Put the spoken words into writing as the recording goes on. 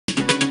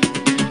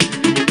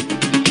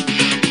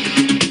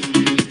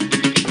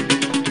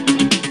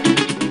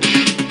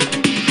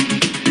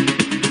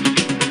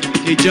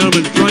Hey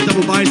gentlemen, front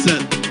double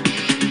bicep.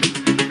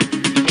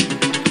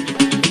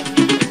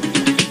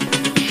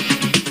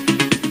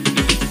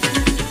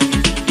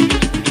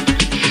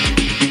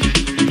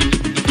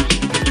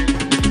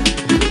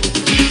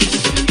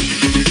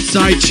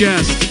 Side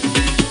chest.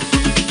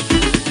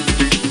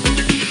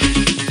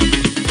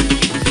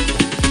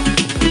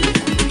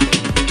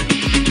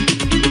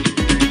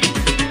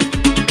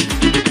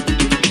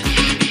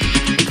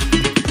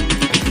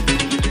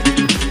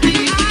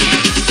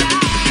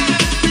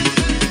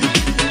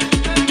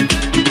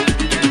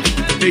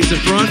 Face the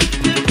front.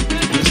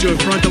 Let's do a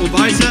front double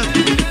bicep.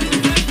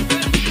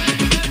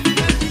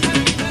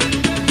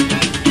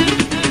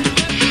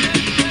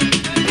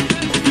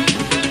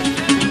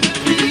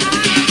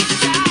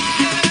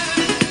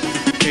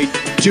 Okay,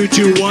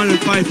 2-2-1 and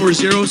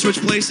 5-4-0. Switch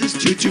places.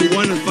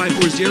 2-2-1 and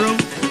 5-4-0.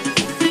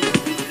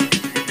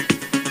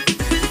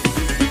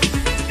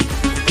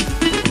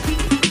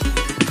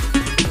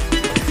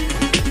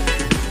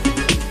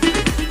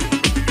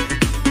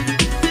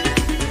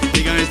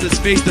 Let's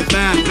face the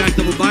back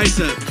double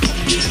bicep.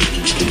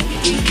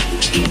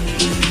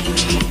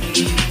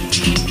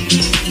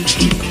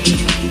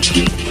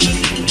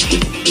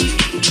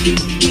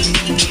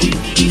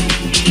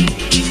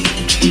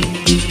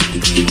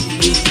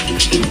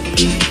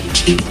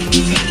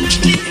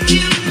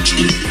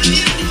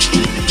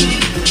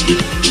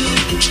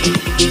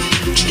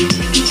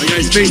 Alright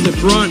guys, face the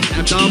front,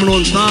 abdominal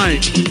and thigh.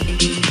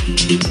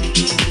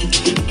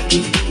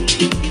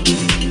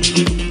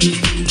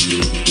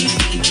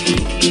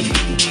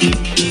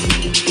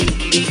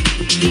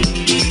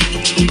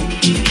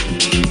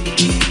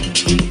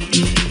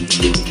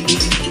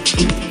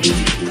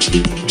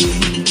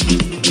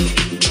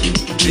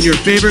 Your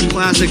favorite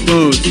classic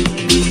pose.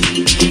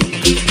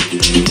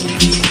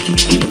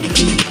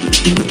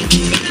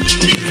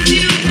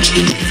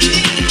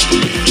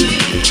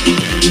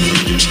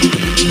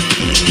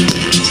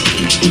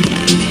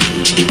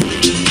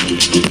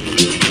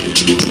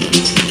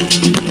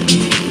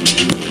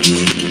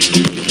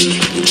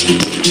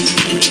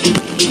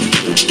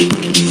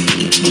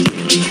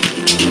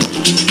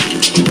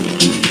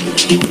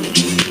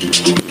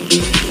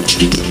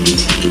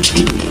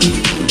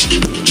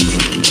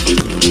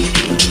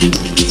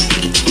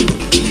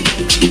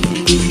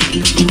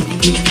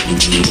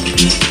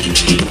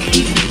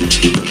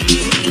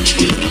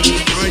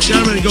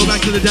 Go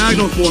back to the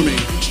diagonal for me.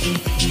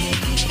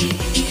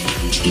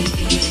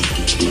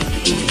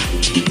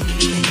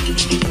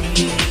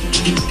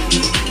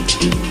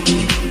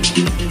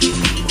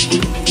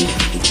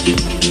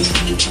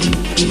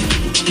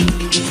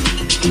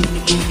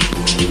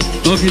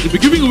 Okay, to be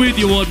giving away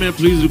the award, may I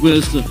please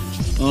request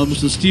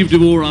Mr. Steve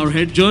DeVore, our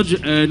head judge,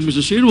 and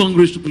Mr. Sheru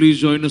Hungrish to please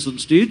join us on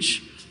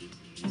stage.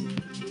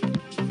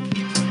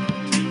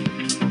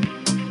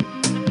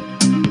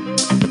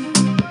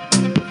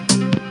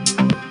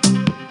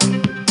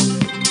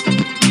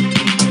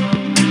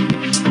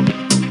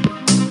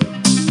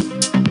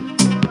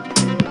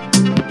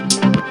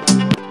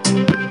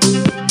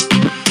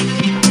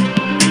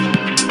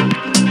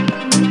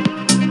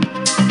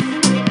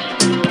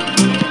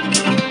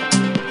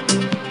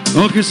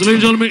 Okay, so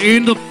ladies and gentlemen,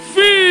 in the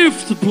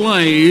 5th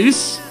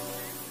place,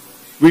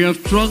 we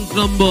have trunk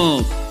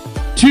number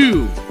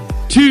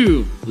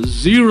 220.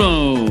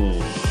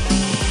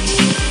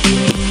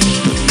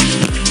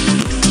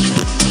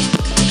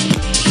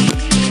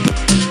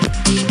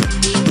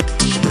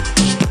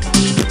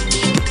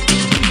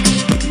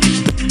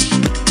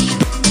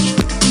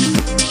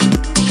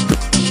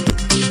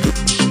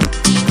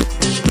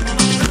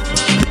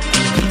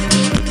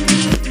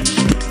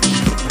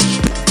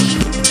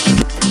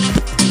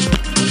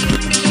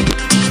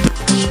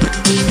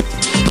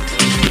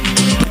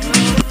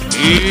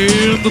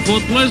 In the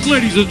 4th place,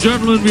 ladies and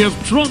gentlemen, we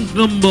have trunk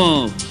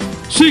number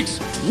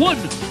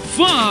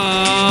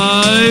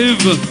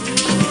 615.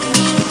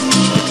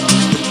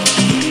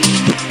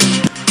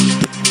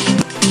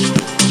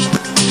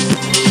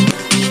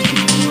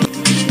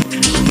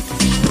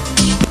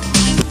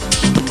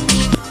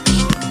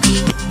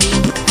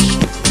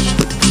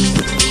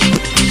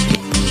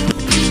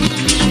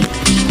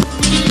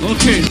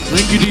 Okay,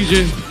 thank you, DJ.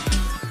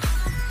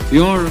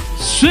 Your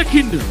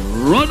second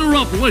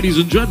runner-up, ladies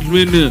and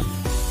gentlemen,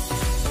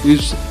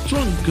 is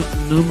trunk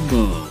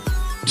number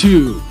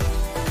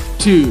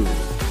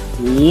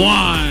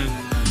 221.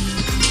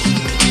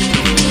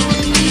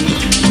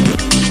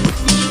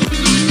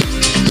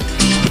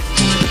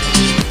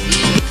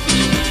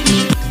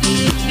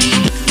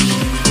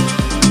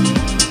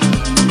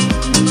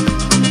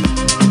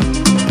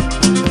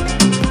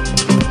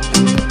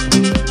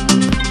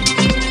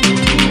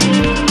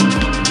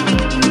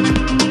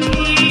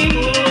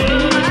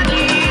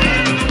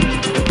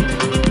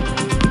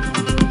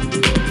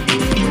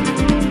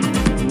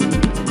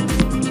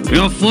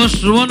 Your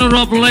first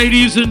runner-up,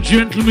 ladies and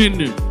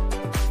gentlemen.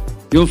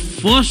 Your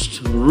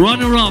first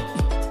runner-up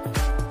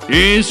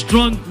is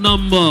trunk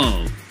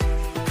number.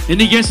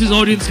 Any guesses,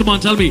 audience? Come on,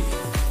 tell me.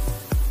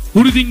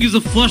 Who do you think is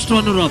the first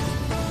runner-up?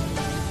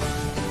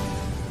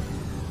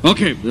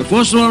 Okay, the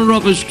first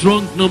runner-up is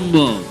trunk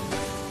number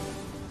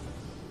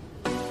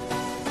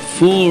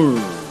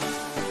 4,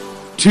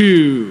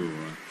 2,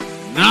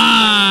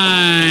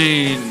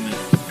 9.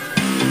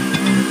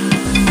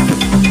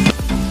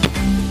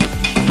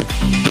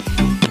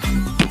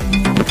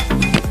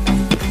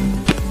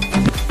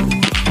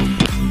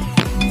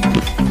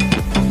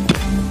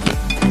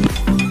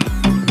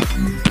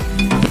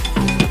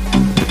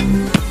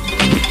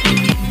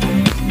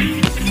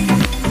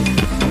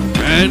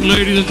 And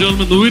ladies and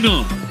gentlemen, the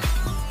winner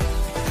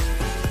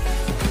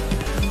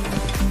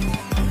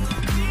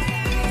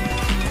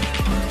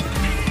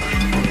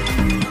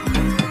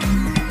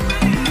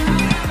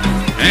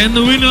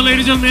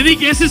ladies and gentlemen, any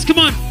guesses? Come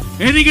on,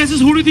 any guesses?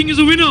 Who do you think is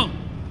the winner?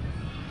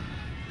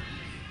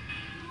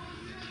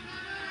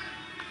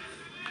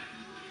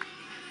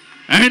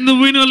 And the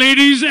winner,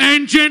 ladies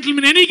and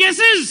gentlemen, any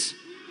guesses?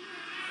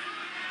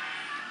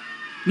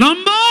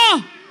 Number?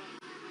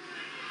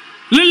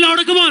 Little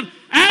louder, come on.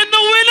 And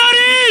the winner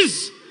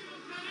is...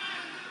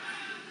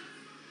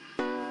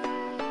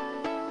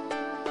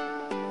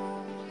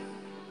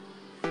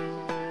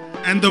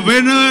 And the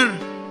winner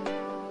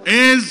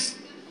is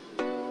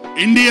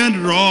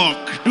Indian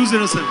Rock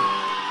 207.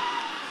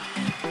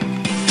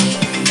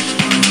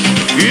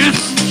 Yes,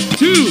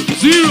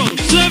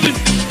 207,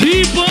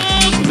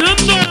 Deepak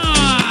Nanda.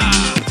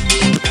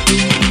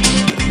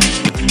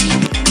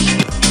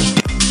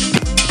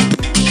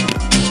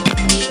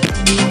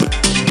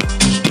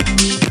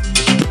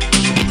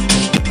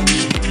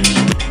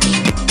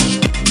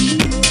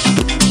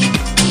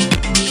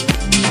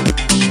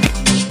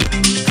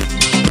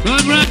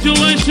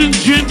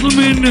 Congratulations,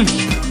 gentlemen.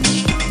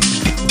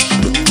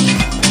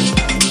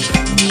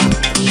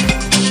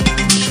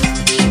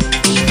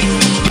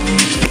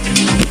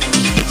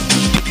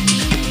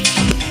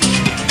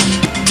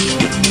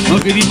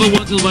 Okay, Deepak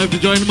wants his wife to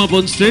join him up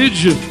on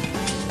stage.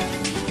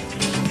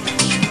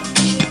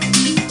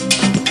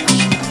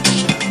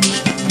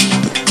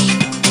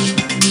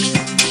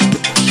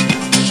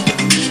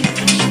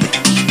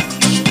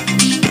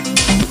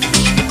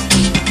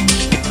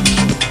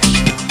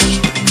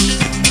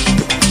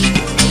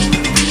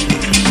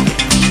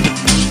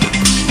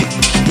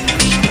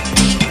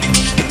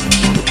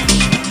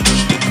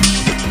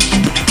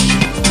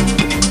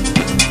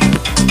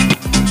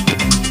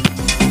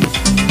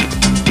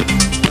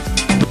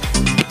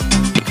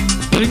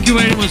 Thank you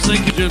very much.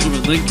 Thank you,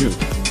 gentlemen. Thank you.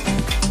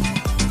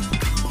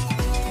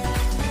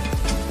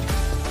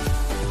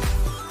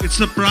 It's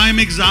a prime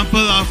example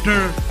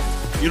after,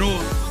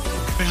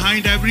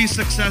 behind every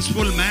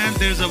successful man,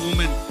 there's a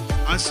woman.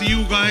 I see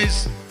you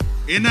guys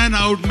in and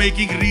out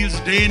making reels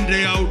day in,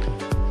 day out.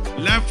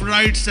 Left,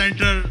 right,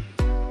 center.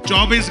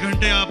 24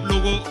 घंटे आप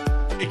लोगों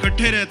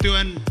इकट्ठे रहते हो,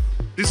 and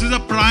this is a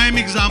prime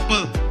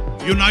example.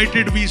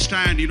 United we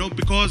stand,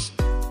 because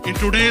in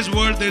today's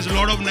world there's a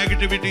lot of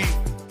negativity.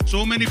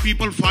 So many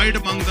people fight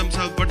among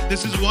themselves, but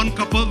this is one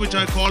couple which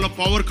I call a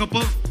power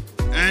couple,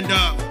 and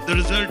the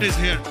result is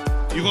here.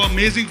 You got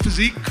amazing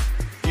physique,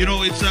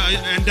 it's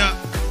and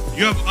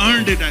you have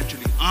earned it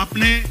actually.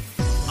 आपने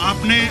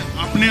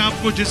अपने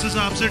आप को जिस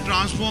हिसाब से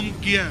transform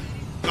किया है,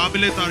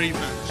 काबिले तारीफ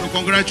है. So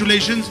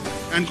congratulations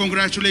and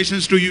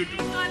congratulations to you.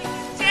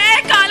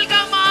 जय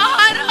कालका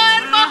हर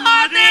हर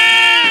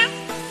Mahadev.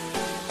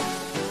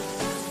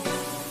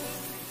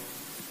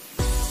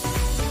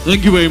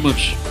 Thank you very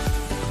much.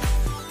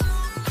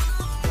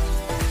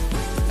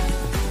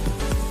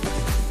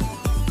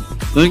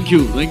 Thank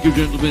you,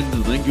 gentlemen.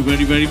 Thank you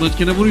very, very much.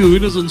 Can I put your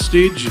winners on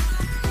stage?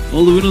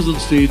 All the winners on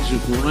stage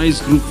for a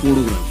nice group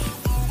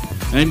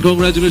photograph. And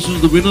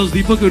congratulations to the winners.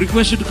 Deepak, you're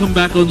requested to come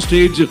back on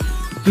stage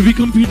to be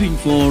competing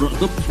for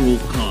the Pro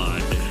card.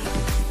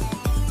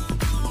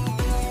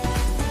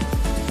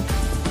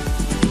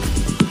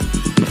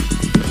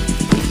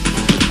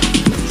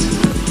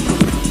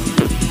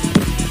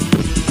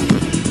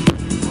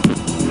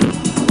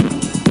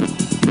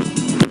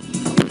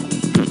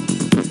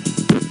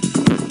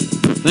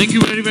 Thank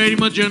you very, very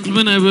much,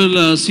 gentlemen. I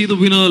will see the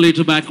winner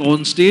later back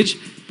on stage.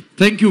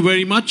 Thank you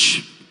very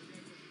much.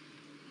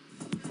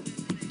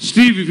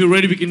 Steve, if you're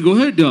ready, we can go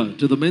ahead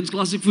to the men's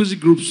classic physique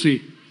group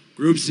C.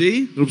 Group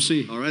C? Group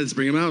C. All right, let's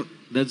bring them out.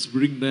 Let's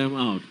bring them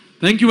out.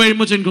 Thank you very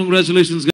much and congratulations, guys.